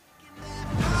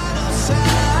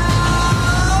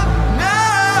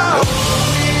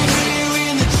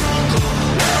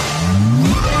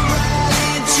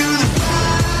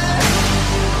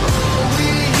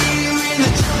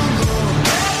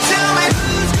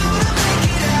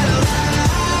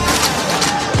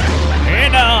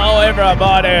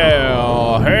everybody.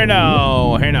 Hey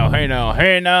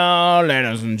now,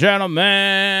 ladies and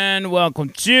gentlemen. Welcome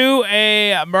to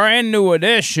a brand new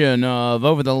edition of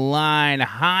Over the Line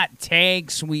Hot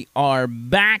Takes. We are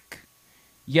back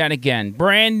yet again.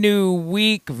 Brand new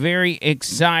week. Very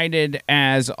excited,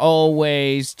 as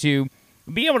always, to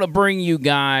be able to bring you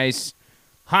guys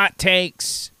hot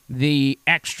takes, the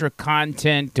extra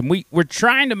content. And we're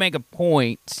trying to make a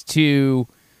point to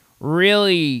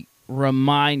really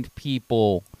remind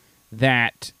people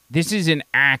that this is an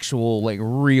actual,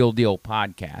 real deal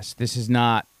podcast. This is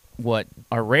not what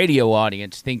our radio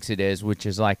audience thinks it is, which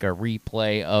is like a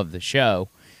replay of the show.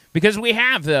 Because we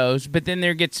have those, but then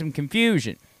there gets some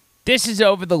confusion. This is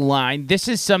Over the Line. This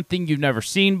is something you've never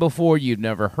seen before, you've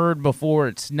never heard before.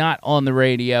 It's not on the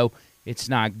radio. It's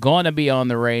not going to be on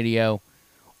the radio.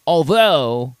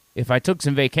 Although, if I took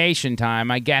some vacation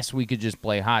time, I guess we could just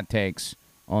play hot takes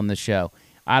on the show.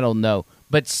 I don't know.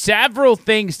 But several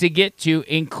things to get to,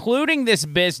 including this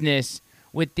business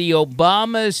with the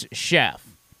Obama's chef.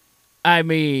 I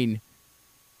mean,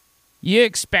 you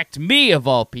expect me, of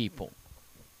all people,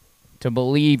 to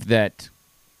believe that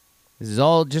this is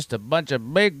all just a bunch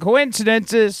of big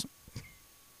coincidences.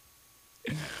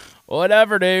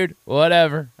 Whatever, dude.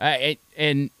 Whatever.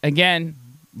 And again,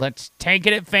 let's take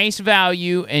it at face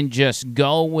value and just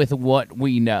go with what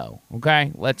we know,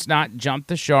 okay? Let's not jump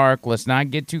the shark. Let's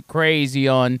not get too crazy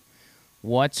on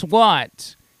what's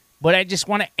what. But I just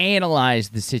want to analyze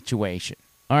the situation,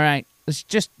 all right? Let's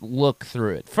just look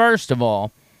through it. First of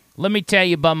all, let me tell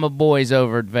you about my boys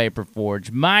over at Vapor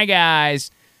Forge. My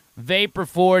guys, Vapor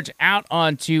Forge, out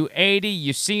on 280.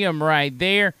 You see them right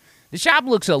there. The shop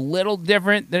looks a little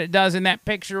different than it does in that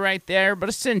picture right there, but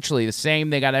essentially the same.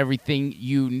 They got everything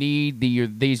you need.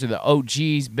 These are the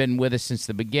OGs, been with us since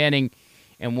the beginning,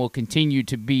 and will continue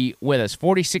to be with us.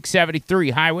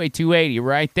 4673 Highway 280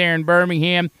 right there in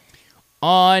Birmingham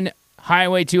on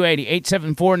Highway 280,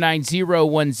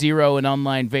 874-9010 and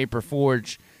online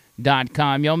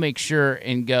vaporforge.com. Y'all make sure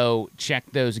and go check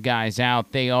those guys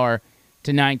out. They are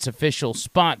tonight's official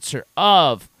sponsor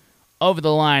of Over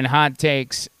the Line Hot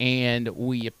Takes, and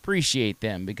we appreciate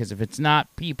them, because if it's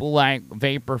not people like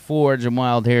Vapor Forge and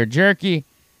Wild Hair Jerky,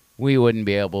 we wouldn't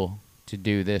be able to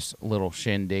do this little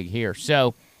shindig here.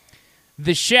 So,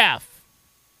 the chef,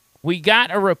 we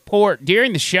got a report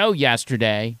during the show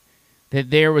yesterday that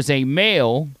there was a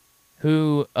male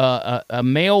a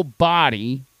male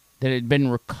body that had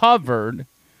been recovered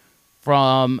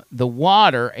from the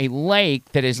water, a lake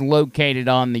that is located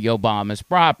on the Obama's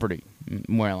property.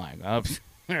 We're like,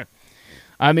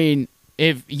 I mean,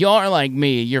 if y'all are like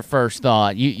me, your first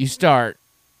thought, you start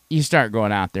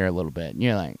going out there a little bit, and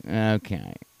you're like,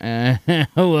 okay,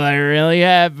 what really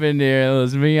happened here?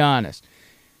 Let's be honest.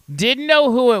 Didn't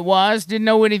know who it was, didn't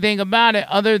know anything about it,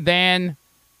 other than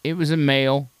it was a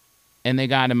male, and they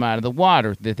got him out of the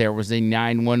water. That there was a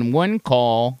 911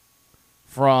 call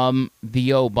from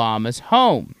the Obama's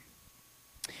home,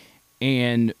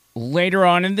 and later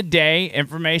on in the day,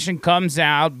 information comes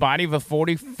out, body of a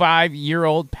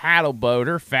 45-year-old paddle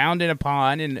boater found in a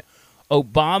pond in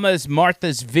Obama's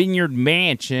Martha's Vineyard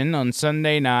mansion on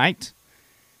Sunday night.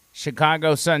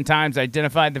 Chicago Sun-Times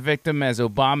identified the victim as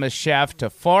Obama's chef,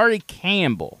 Tafari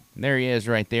Campbell. There he is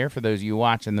right there for those of you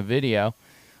watching the video.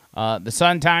 The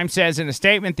Sun-Times says in a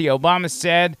statement, the Obama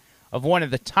said of one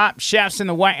of the top chefs in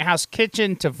the White House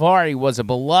kitchen, Tafari was a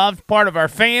beloved part of our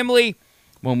family.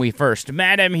 When we first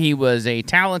met him, he was a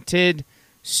talented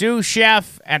sous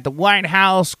chef at the White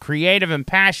House, creative and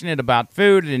passionate about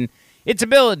food and its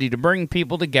ability to bring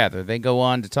people together. They go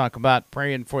on to talk about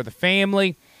praying for the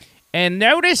family. And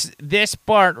notice this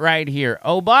part right here.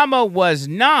 Obama was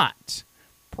not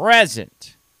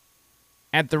present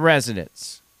at the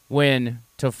residence when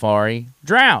Tafari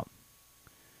drowned.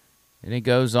 And it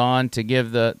goes on to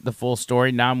give the full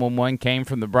story. 911 came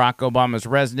from the Barack Obama's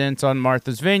residence on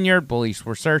Martha's Vineyard. Police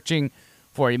were searching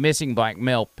for a missing black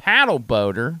male paddle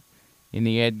boater in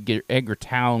the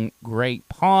Edgartown Great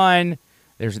Pond.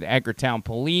 There's the Edgartown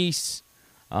police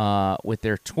with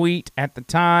their tweet at the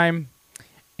time.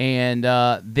 And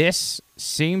this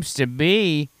seems to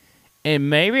be, and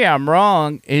maybe I'm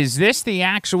wrong, is this the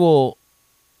actual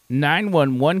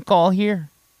 911 call here?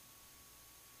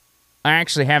 I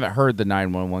actually haven't heard the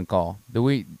 911 call. Do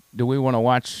we want to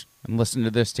watch and listen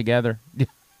to this together?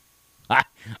 I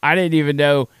didn't even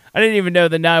know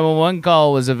the 911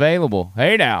 call was available.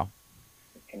 Hey now.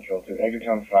 Control to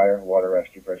Edgartown Fire, Water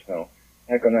Rescue Personnel,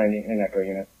 Echo 90 and Echo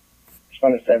Unit.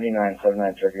 Respond to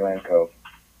 7979 Turkeyland Cove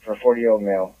for a 40-year-old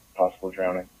male, possible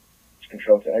drowning.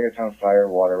 Control to Edgartown Fire,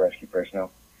 Water Rescue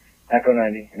Personnel, Echo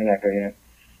 90 and Echo Unit.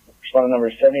 Respondent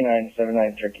number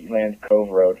 7979 Turkey Land Cove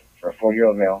Road for a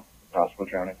 40-year-old male, possible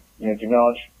drowning. Units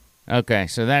acknowledged. Okay,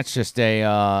 so that's just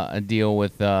a deal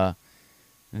with the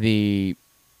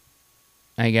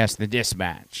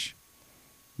dispatch.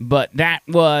 But that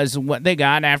was what they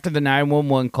got after the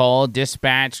 911 call.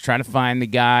 Dispatch, try to find the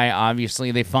guy. Obviously,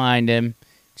 they find him.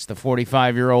 It's the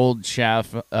 45-year-old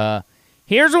chef.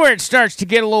 Here's where it starts to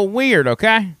get a little weird,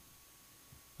 okay?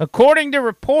 According to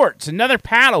reports, another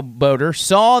paddle boater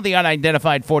saw the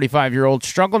unidentified 45-year-old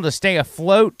struggle to stay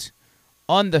afloat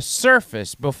on the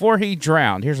surface before he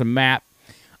drowned. Here's a map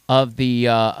of the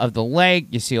lake.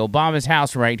 You see Obama's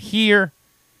house right here.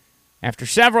 After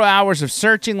several hours of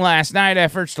searching last night,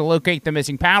 efforts to locate the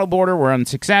missing paddleboarder were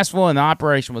unsuccessful, and the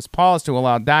operation was paused to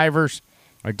allow divers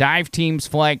or dive teams,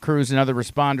 flight crews, and other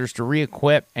responders to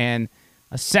re-equip and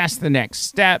assess the next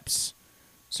steps.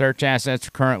 Search assets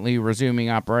are currently resuming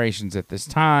operations at this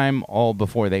time, all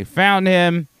before they found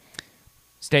him.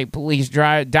 State police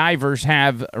divers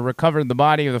have recovered the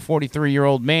body of the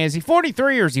 43-year-old man. Is he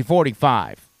 43 or is he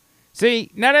 45?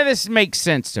 See, none of this makes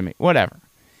sense to me. Whatever.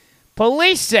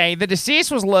 Police say the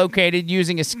deceased was located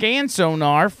using a scan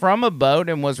sonar from a boat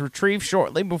and was retrieved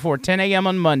shortly before 10 a.m.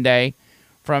 on Monday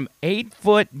from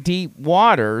 8-foot deep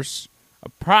waters,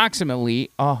 approximately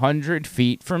 100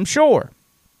 feet from shore.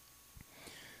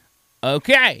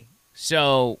 Okay,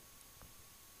 so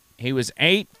he was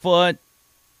 8 foot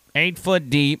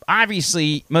deep.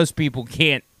 Obviously, most people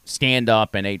can't stand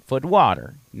up in 8-foot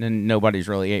water. Nobody's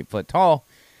really 8 foot tall.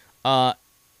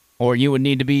 Or you would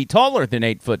need to be taller than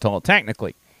 8 foot tall,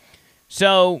 technically.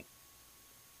 So,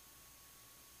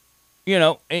 you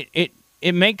know, it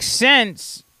makes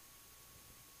sense.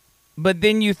 But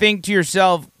then you think to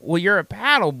yourself, well, you're a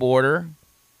paddleboarder.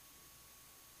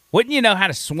 Wouldn't you know how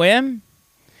to swim?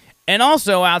 And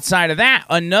also, outside of that,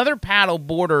 another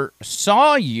paddleboarder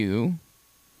saw you.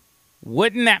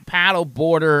 Wouldn't that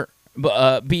paddleboarder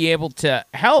be able to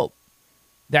help?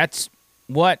 That's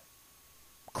what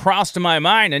crossed my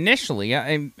mind initially.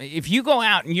 If you go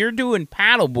out and you're doing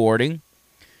paddleboarding,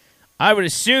 I would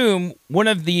assume one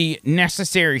of the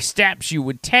necessary steps you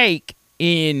would take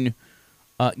in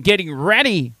getting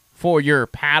ready for your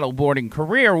paddleboarding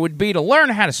career would be to learn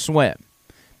how to swim.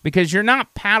 Because you're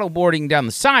not paddleboarding down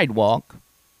the sidewalk.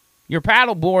 You're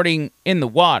paddleboarding in the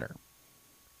water.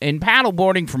 And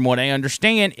paddleboarding, from what I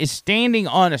understand, is standing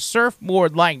on a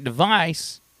surfboard-like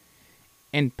device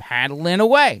and paddling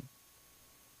away.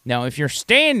 Now, if you're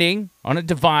standing on a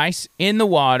device in the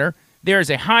water, there is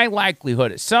a high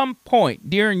likelihood at some point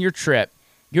during your trip,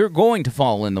 you're going to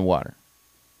fall in the water.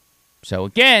 So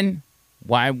again,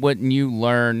 why wouldn't you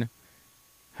learn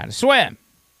how to swim?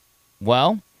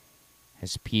 Well,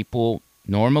 as people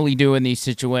normally do in these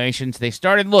situations, they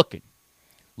started looking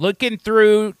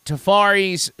through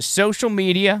Tafari's social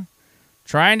media,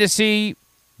 trying to see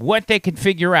what they could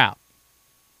figure out.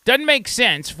 Doesn't make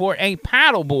sense for a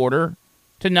paddleboarder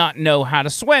to not know how to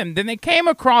swim. Then they came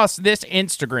across this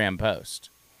Instagram post.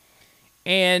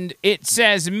 And it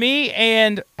says, me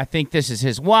and, I think this is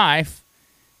his wife,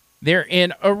 they're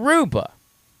in Aruba,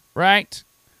 right?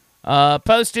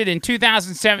 Posted in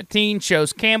 2017,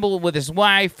 shows Campbell with his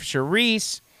wife,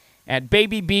 Charisse, at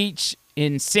Baby Beach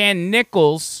in San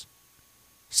Nicolas,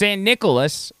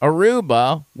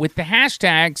 Aruba, with the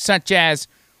hashtags such as,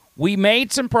 we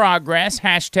made some progress,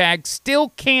 hashtag still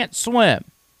can't swim.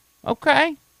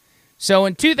 Okay. So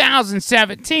in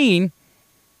 2017,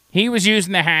 he was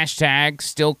using the hashtag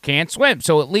still can't swim.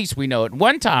 So at least we know at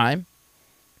one time,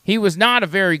 he was not a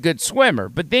very good swimmer.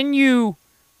 But then you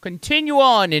continue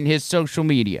on in his social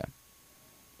media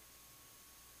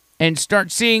and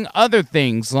start seeing other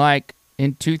things, like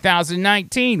in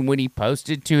 2019 when he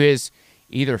posted to his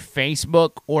either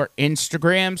Facebook or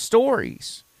Instagram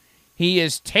stories. He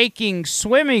is taking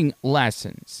swimming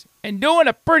lessons and doing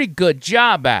a pretty good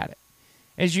job at it.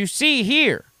 As you see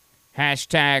here,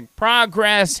 hashtag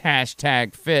progress,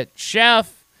 hashtag fit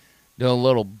chef, do a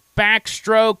little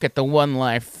backstroke at the One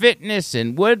Life Fitness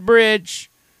in Woodbridge.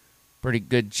 Pretty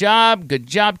good job. Good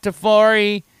job,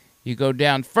 Tafari. You go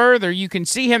down further, you can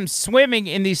see him swimming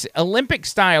in this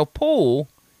Olympic-style pool,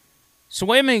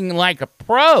 swimming like a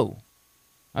pro.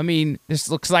 I mean, this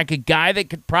looks like a guy that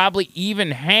could probably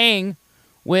even hang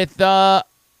with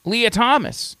Leah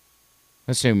Thomas,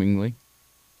 assumingly.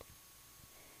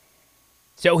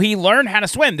 So he learned how to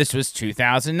swim. This was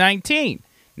 2019.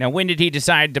 Now, when did he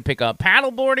decide to pick up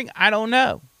paddleboarding? I don't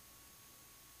know.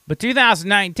 But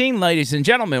 2019, ladies and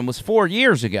gentlemen, was 4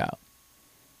 years ago.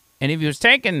 And if he was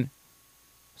taking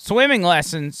swimming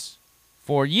lessons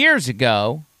 4 years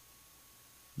ago,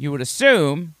 you would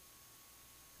assume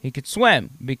he could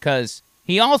swim, because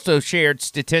He also shared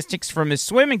statistics from his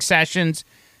swimming sessions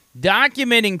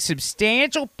documenting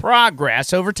substantial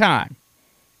progress over time.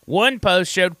 One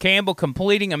post showed Campbell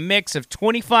completing a mix of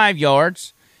 25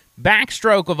 yards,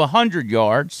 backstroke of 100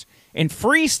 yards, and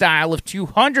freestyle of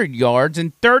 200 yards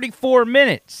in 34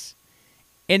 minutes.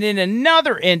 And in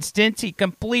another instance, he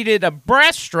completed a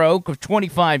breaststroke of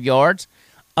 25 yards,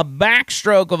 a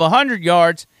backstroke of 100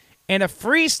 yards, and a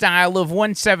freestyle of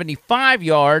 175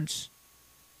 yards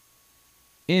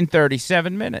in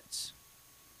 37 minutes.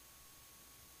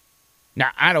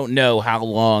 Now, I don't know how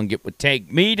long it would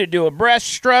take me to do a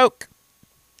breaststroke,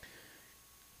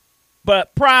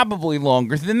 but probably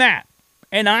longer than that.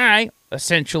 And I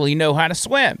essentially know how to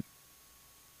swim.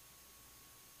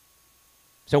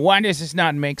 So why does this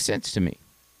not make sense to me?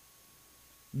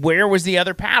 Where was the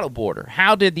other paddleboarder?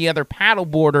 How did the other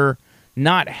paddleboarder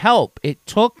not help? It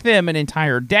took them an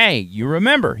entire day. You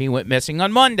remember, he went missing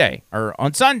on Monday or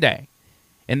on Sunday,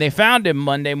 and they found him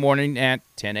Monday morning at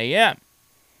 10 a.m.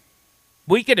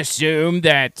 We could assume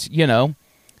that, the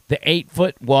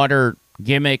 8-foot water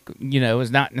gimmick,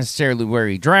 is not necessarily where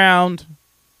he drowned,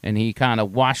 and he kind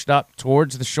of washed up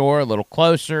towards the shore a little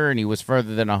closer, and he was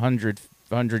further than 100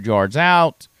 yards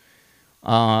out.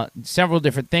 Several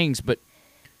different things, but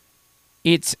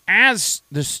it's as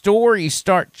the stories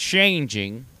start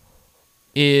changing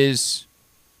is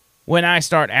when I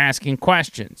start asking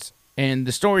questions. And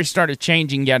the story started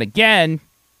changing yet again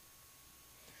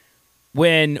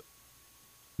when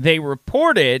they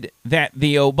reported that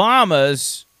the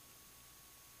Obamas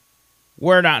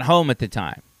were not home at the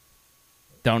time.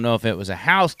 Don't know if it was a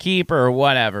housekeeper or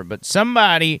whatever, but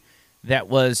somebody that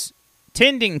was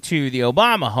tending to the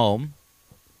Obama home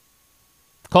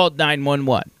called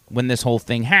 911 when this whole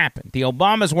thing happened. The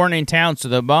Obamas weren't in town, so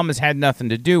the Obamas had nothing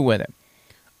to do with it.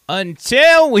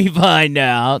 Until we find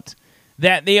out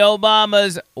that the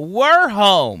Obamas were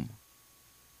home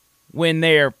when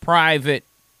their private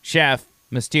chef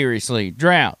mysteriously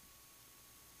drowned.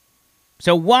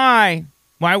 So why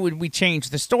would we change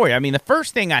the story? I mean, the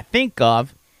first thing I think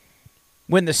of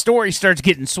when the story starts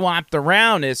getting swapped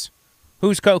around is,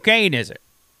 whose cocaine is it?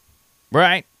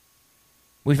 Right?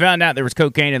 We found out there was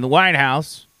cocaine in the White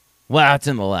House. Well, it's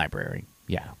in the library.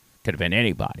 Yeah, could have been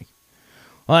anybody.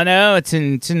 Well, no, it's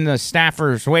in the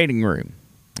staffer's waiting room.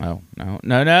 Oh,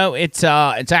 no. It's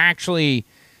actually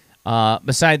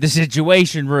beside the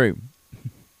Situation Room,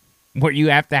 where you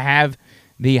have to have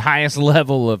the highest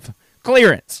level of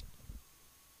clearance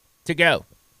to go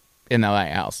in the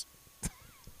White House.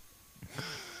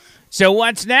 So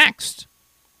what's next?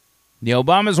 The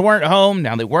Obamas weren't home.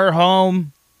 Now they were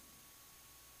home,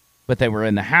 but they were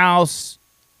in the house.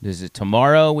 Is it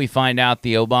tomorrow we find out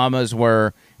the Obamas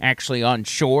were actually on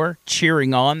shore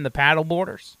cheering on the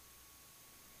paddleboarders?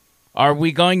 Are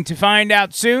we going to find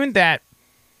out soon that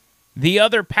the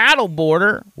other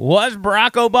paddleboarder was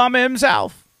Barack Obama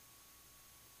himself?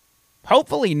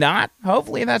 Hopefully not.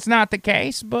 Hopefully that's not the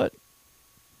case, but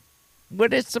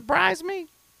would it surprise me?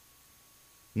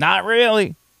 Not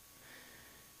really.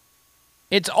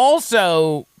 It's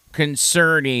also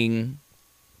concerning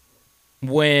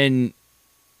when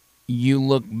you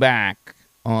look back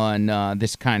on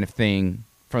this kind of thing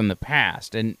from the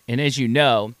past. And as you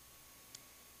know,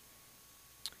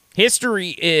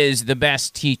 history is the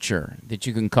best teacher that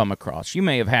you can come across. You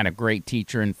may have had a great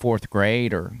teacher in 4th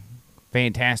grade or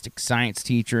fantastic science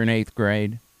teacher in 8th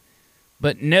grade,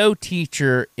 but no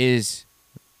teacher is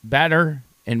better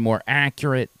and more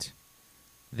accurate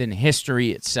than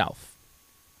history itself.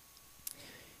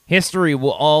 History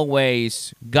will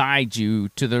always guide you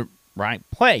to the right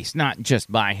place, not just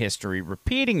by history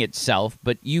repeating itself,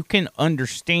 but you can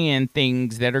understand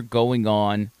things that are going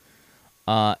on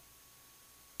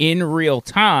in real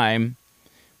time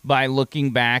by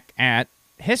looking back at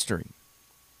history.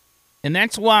 And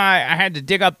that's why I had to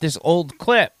dig up this old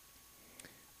clip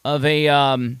of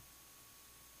a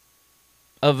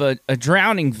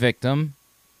drowning victim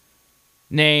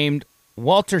named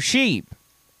Walter Scheib.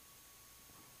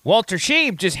 Walter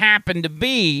Scheib just happened to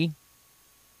be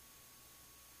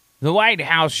the White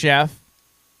House chef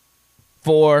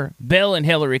for Bill and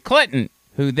Hillary Clinton,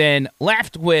 who then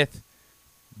left with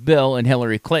Bill and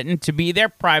Hillary Clinton to be their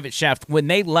private chef when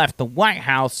they left the White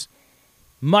House,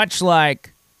 much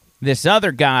like this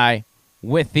other guy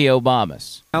with the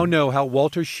Obamas. Now know how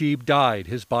Walter Scheib died.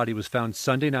 His body was found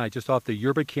Sunday night just off the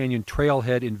Yerba Canyon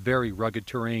trailhead in very rugged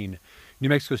terrain. New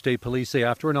Mexico State Police say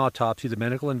after an autopsy, the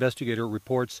medical investigator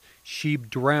reports Scheib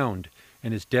drowned,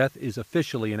 and his death is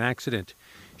officially an accident.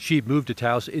 Scheib moved to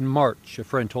Taos in March. A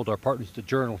friend told our partners at the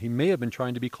Journal he may have been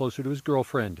trying to be closer to his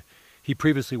girlfriend. He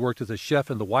previously worked as a chef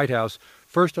in the White House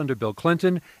first under Bill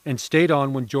Clinton and stayed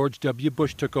on when George W.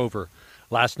 Bush took over.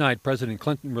 Last night, President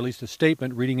Clinton released a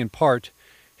statement reading in part,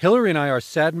 "Hillary and I are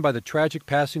saddened by the tragic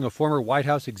passing of former White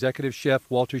House executive chef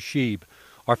Walter Scheib.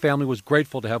 Our family was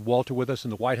grateful to have Walter with us in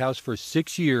the White House for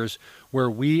 6 years, where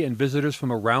we and visitors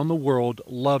from around the world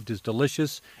loved his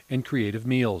delicious and creative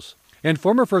meals." And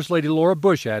former First Lady Laura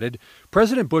Bush added,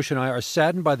 "President Bush and I are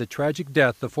saddened by the tragic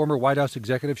death of former White House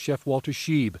executive chef Walter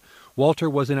Scheib. Walter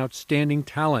was an outstanding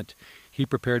talent. He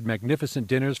prepared magnificent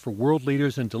dinners for world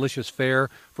leaders and delicious fare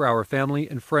for our family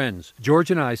and friends.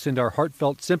 George and I send our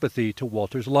heartfelt sympathy to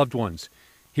Walter's loved ones.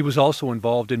 He was also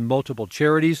involved in multiple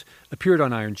charities, appeared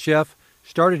on Iron Chef,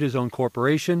 started his own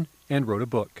corporation, and wrote a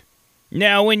book."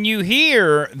 Now, when you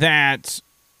hear that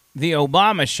the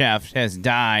Obama chef has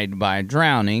died by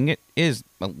drowning, it is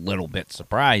a little bit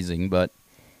surprising, but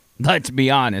let's be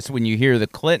honest, when you hear the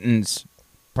Clintons'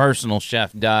 personal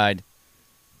chef died,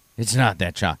 it's not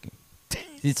that shocking.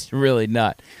 It's really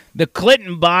not. The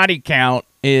Clinton body count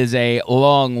is a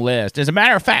long list. As a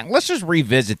matter of fact, let's just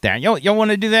revisit that. Y'all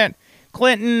want to do that?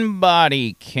 Clinton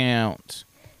body count.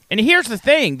 And here's the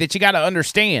thing that you got to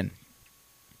understand.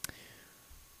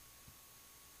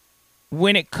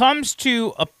 When it comes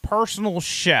to a personal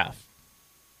chef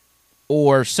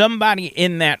or somebody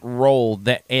in that role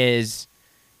that is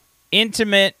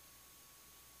intimate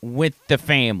with the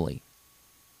family,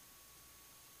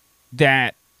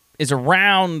 that is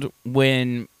around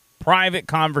when private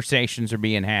conversations are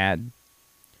being had,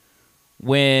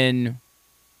 when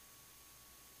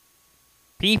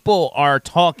people are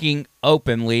talking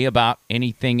openly about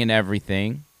anything and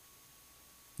everything.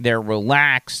 They're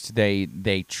relaxed.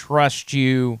 They trust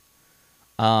you.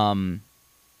 So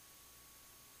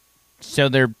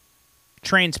they're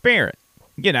transparent.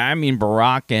 I mean,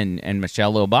 Barack and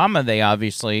Michelle Obama, they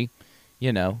obviously,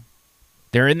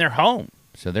 they're in their home.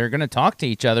 So they're going to talk to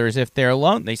each other as if they're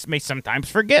alone. They may sometimes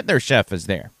forget their chef is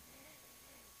there.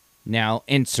 Now,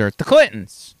 insert the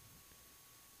Clintons.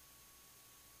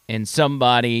 And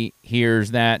somebody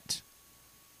hears that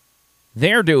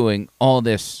they're doing all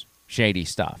this shady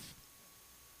stuff.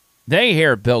 They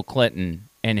hear Bill Clinton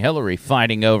and Hillary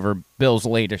fighting over Bill's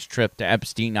latest trip to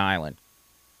Epstein Island.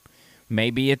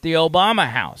 Maybe at the Obama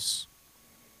house.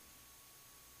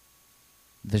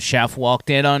 The chef walked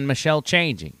in on Michelle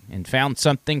changing and found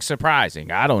something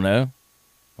surprising. I don't know.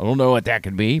 I don't know what that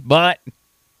could be, but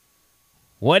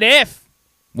what if?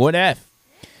 What if?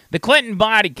 The Clinton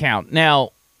body count.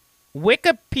 Now,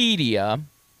 Wikipedia,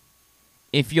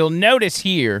 if you'll notice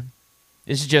here,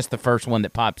 this is just the first one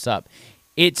that pops up.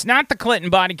 It's not the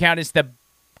Clinton body count. It's the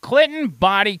Clinton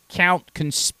body count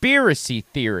conspiracy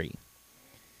theory.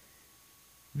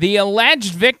 The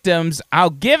alleged victims, I'll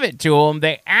give it to them,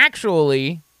 they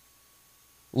actually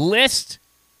list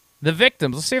the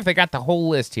victims. Let's see if they got the whole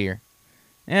list here.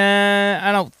 I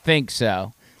don't think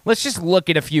so. Let's just look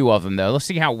at a few of them, though. Let's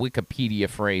see how Wikipedia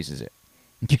phrases it.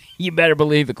 You better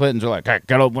believe the Clintons are like, hey,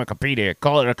 get on Wikipedia,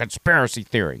 call it a conspiracy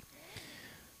theory.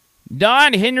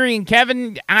 Don Henry and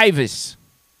Kevin Ives,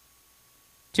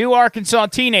 2 Arkansas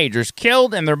teenagers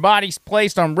killed and their bodies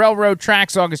placed on railroad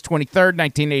tracks August 23rd,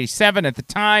 1987. At the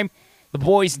time, the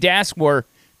boys' deaths were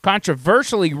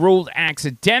controversially ruled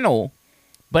accidental,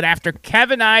 but after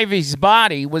Kevin Ives'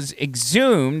 body was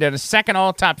exhumed and a second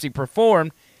autopsy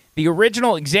performed, the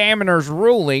original examiner's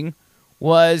ruling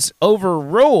was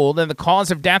overruled, and the cause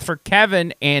of death for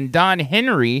Kevin and Don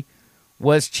Henry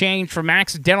was changed from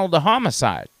accidental to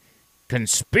homicide.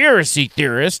 Conspiracy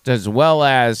theorists, as well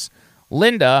as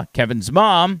Linda, Kevin's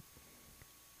mom,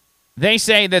 they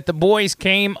say that the boys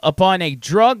came upon a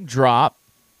drug drop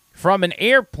from an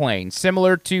airplane,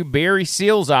 similar to Barry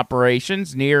Seal's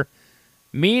operations near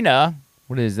Mena,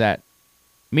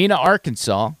 Mena,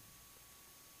 Arkansas,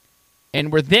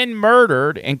 and were then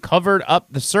murdered and covered up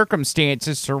the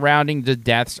circumstances surrounding the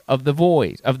deaths of the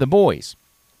boys.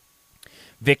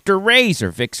 Victor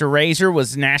Raiser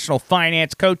was national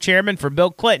finance co-chairman for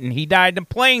Bill Clinton. He died in a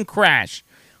plane crash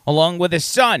along with his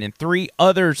son and 3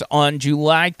 others on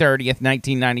July 30th,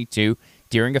 1992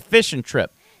 during a fishing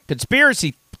trip.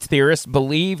 Conspiracy theorists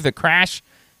believe the crash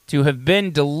to have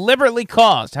been deliberately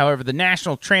caused. However, the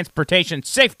National Transportation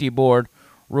Safety Board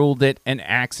ruled it an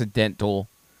accidental,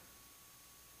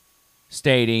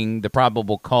 stating the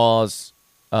probable cause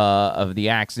of the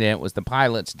accident was the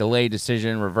pilot's delayed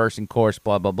decision, reversing course,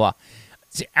 blah, blah, blah.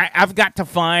 See, I've got to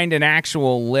find an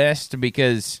actual list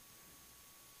because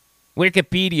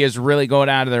Wikipedia is really going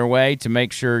out of their way to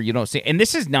make sure you don't see. And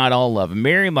this is not all of them.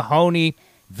 Mary Mahoney,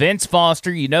 Vince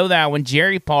Foster, you know that one,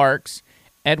 Jerry Parks,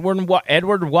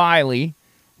 Edward Wiley,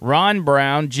 Ron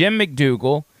Brown, Jim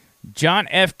McDougal, John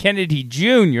F. Kennedy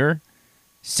Jr.,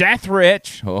 Seth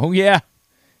Rich, oh yeah,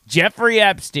 Jeffrey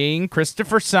Epstein,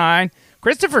 Christopher Sine.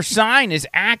 Christopher Sine is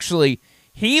actually,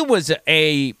 he was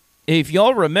if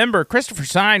y'all remember, Christopher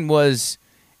Sine was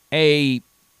a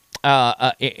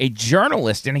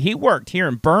journalist, and he worked here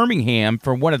in Birmingham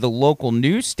for one of the local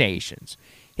news stations.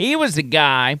 He was the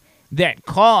guy that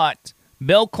caught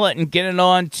Bill Clinton getting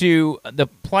on to the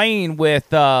plane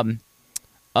with, who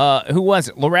was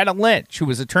it? Loretta Lynch, who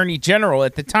was Attorney General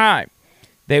at the time.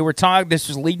 They were talking, this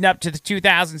was leading up to the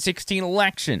 2016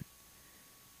 election.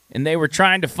 And they were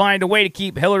trying to find a way to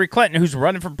keep Hillary Clinton, who's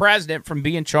running for president, from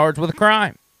being charged with a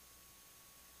crime.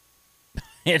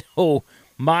 And oh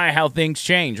my, how things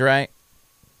change, right?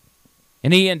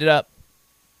 And he ended up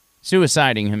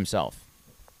suiciding himself.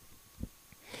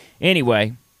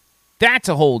 Anyway, that's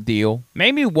a whole deal.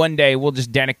 Maybe one day we'll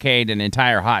just dedicate an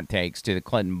entire hot takes to the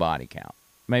Clinton body count.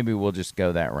 Maybe we'll just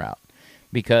go that route.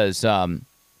 Because, I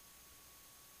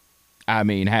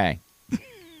mean, hey.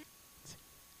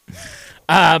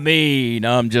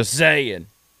 I'm just saying.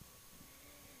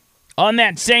 On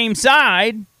that same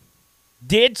side,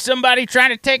 did somebody try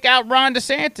to take out Ron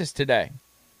DeSantis today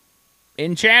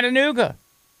in Chattanooga?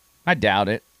 I doubt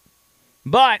it.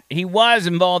 But he was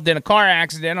involved in a car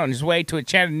accident on his way to a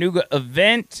Chattanooga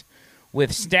event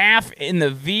with staff in the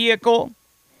vehicle.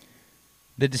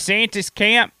 The DeSantis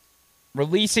camp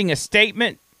releasing a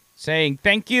statement saying,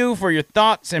 "Thank you for your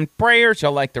thoughts and prayers."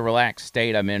 Y'all like the relaxed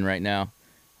state I'm in right now.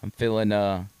 I'm feeling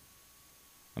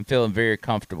very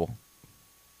comfortable.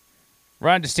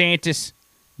 Ron DeSantis,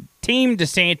 Team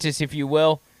DeSantis, if you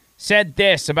will, said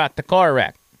this about the car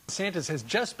wreck. DeSantis has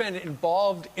just been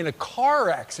involved in a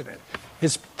car accident.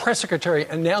 His press secretary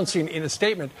announcing in a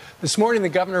statement this morning the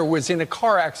governor was in a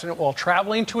car accident while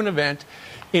traveling to an event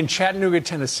in Chattanooga,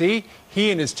 Tennessee. He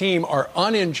and his team are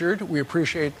uninjured. We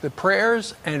appreciate the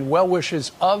prayers and well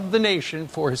wishes of the nation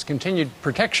for his continued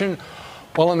protection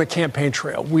while on the campaign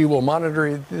trail. We will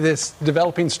monitor this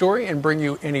developing story and bring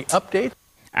you any updates.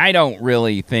 I don't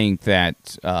really think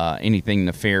that anything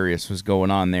nefarious was going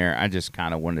on there. I just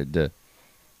kind of wanted to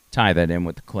tie that in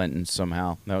with the Clintons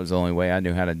somehow. That was the only way I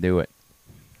knew how to do it.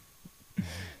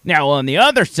 Now, on the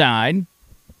other side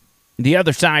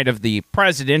of the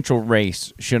presidential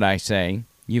race, should I say,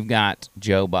 you've got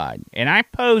Joe Biden. And I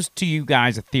posed to you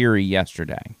guys a theory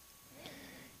yesterday.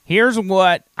 Here's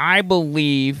what I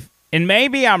believe, and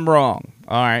maybe I'm wrong,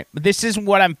 all right, but this is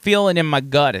what I'm feeling in my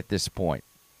gut at this point.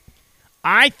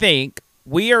 I think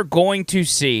we are going to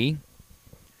see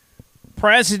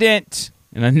President,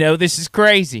 and I know this is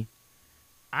crazy,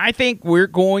 I think we're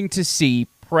going to see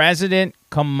President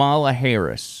Kamala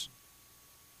Harris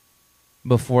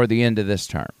before the end of this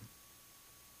term.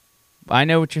 I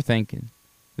know what you're thinking.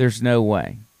 There's no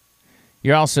way.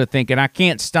 You're also thinking, I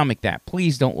can't stomach that.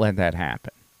 Please don't let that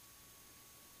happen.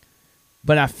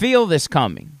 But I feel this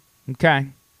coming, okay?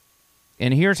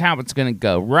 And here's how it's going to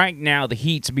go. Right now, the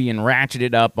heat's being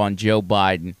ratcheted up on Joe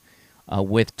Biden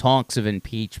with talks of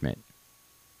impeachment.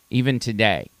 Even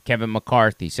today, Kevin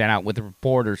McCarthy sat out with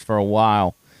reporters for a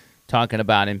while talking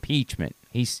about impeachment.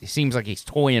 He seems like he's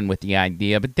toying with the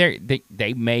idea, but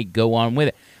they may go on with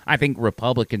it. I think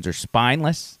Republicans are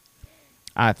spineless.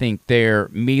 I think they're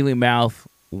mealy-mouthed,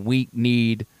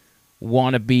 weak-kneed,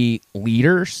 wannabe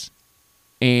leaders,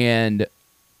 and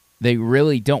they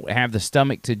really don't have the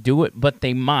stomach to do it, but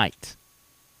they might.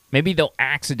 Maybe they'll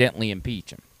accidentally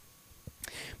impeach him.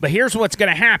 But here's what's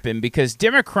going to happen, because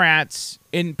Democrats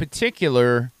in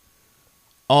particular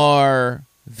are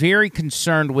very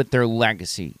concerned with their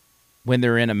legacy when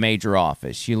they're in a major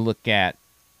office. You look at,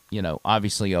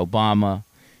 obviously Obama.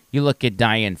 You look at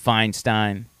Dianne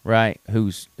Feinstein, right,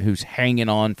 who's hanging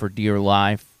on for dear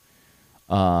life.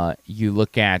 You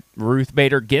look at Ruth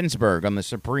Bader Ginsburg on the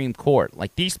Supreme Court.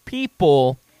 Like, these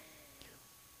people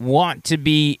want to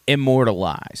be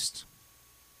immortalized,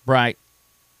 right?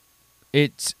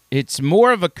 It's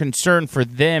more of a concern for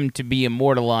them to be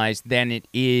immortalized than it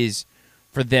is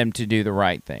for them to do the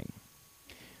right thing.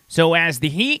 So as the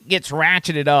heat gets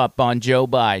ratcheted up on Joe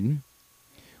Biden,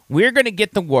 we're going to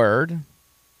get the word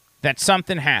that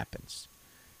something happens.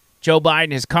 Joe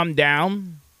Biden has come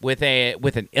down with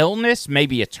an illness,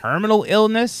 maybe a terminal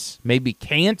illness, maybe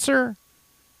cancer.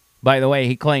 By the way,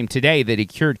 he claimed today that he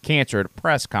cured cancer at a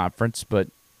press conference, but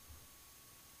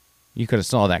you could have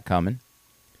saw that coming.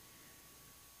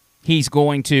 He's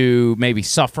going to maybe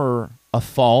suffer a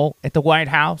fall at the White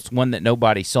House, one that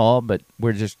nobody saw, but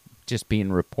we're just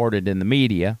being reported in the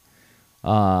media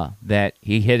that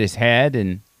he hit his head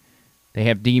and they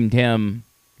have deemed him,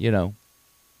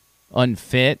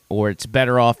 unfit, or it's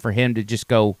better off for him to just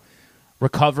go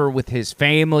recover with his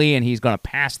family, and he's going to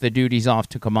pass the duties off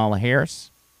to Kamala Harris.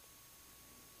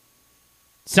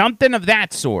 Something of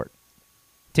that sort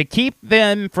to keep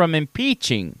them from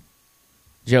impeaching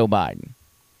Joe Biden.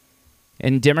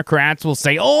 And Democrats will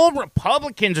say, oh,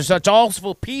 Republicans are such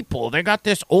awful people. They got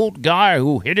this old guy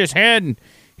who hit his head and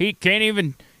he can't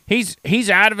even, he's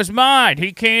out of his mind.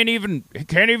 He can't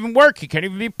even work. He can't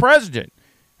even be president.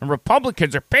 And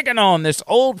Republicans are picking on this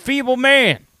old, feeble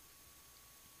man.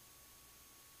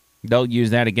 They'll use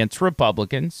that against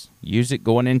Republicans, use it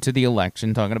going into the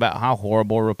election, talking about how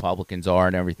horrible Republicans are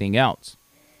and everything else.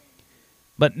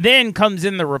 But then comes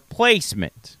in the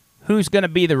replacement. Who's going to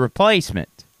be the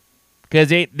replacement? Because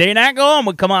they're not going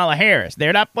with Kamala Harris.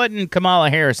 They're not putting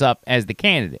Kamala Harris up as the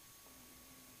candidate.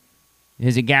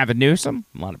 Is it Gavin Newsom?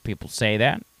 A lot of people say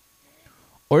that.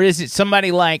 Or is it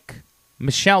somebody like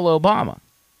Michelle Obama?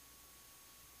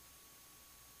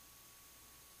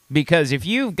 Because if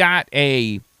you've got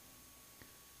a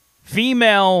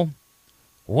female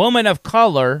woman of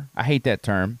color, I hate that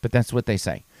term, but that's what they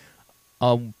say.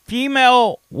 A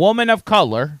female woman of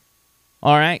color,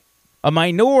 all right, a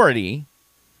minority,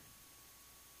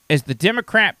 as the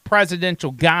Democrat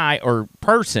presidential guy or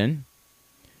person,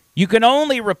 you can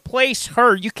only replace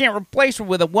her. You can't replace her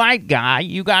with a white guy.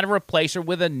 You got to replace her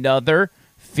with another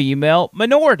female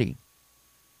minority.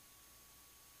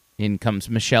 In comes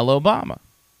Michelle Obama.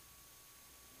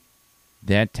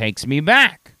 That takes me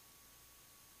back.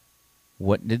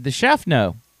 What did the chef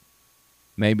know?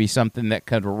 Maybe something that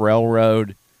could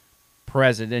railroad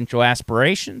presidential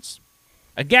aspirations.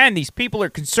 Again, these people are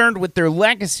concerned with their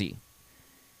legacy.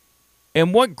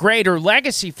 And what greater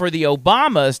legacy for the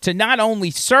Obamas to not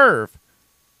only serve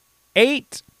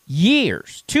 8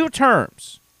 years, 2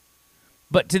 terms,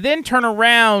 but to then turn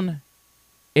around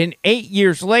and 8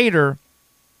 years later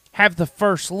have the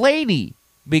First Lady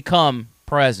become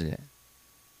president.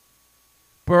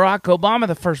 Barack Obama,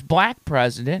 the first black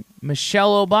president.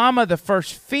 Michelle Obama, the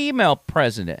first female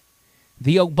president.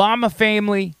 The Obama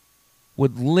family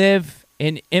would live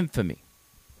in infamy.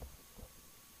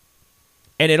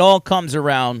 And it all comes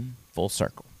around full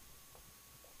circle.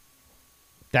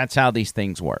 That's how these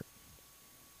things work.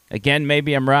 Again,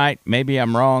 maybe I'm right, maybe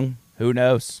I'm wrong. Who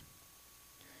knows?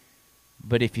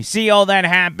 But if you see all that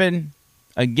happen,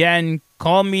 again,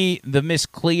 call me the Miss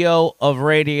Cleo of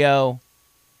radio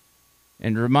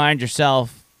and remind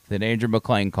yourself that Andrew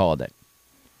McLean called it.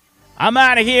 I'm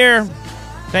out of here.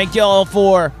 Thank you all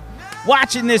for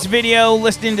watching this video,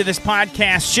 listening to this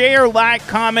podcast. Share, like,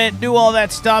 comment, do all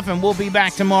that stuff, and we'll be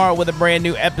back tomorrow with a brand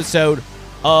new episode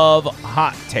of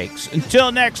Hot Takes.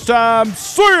 Until next time,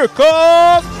 see you,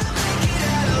 cuz!